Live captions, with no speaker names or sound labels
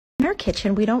In our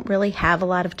kitchen, we don't really have a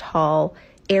lot of tall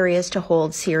areas to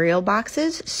hold cereal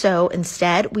boxes, so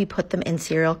instead we put them in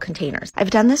cereal containers.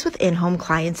 I've done this with in-home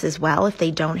clients as well if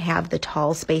they don't have the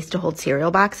tall space to hold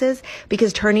cereal boxes,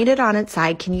 because turning it on its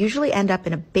side can usually end up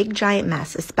in a big giant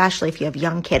mess, especially if you have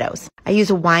young kiddos. I use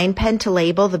a wine pen to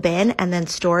label the bin and then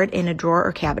store it in a drawer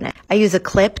or cabinet. I use a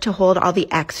clip to hold all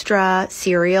the extra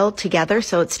cereal together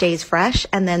so it stays fresh,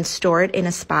 and then store it in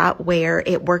a spot where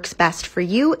it works best for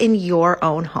you in your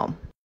own home.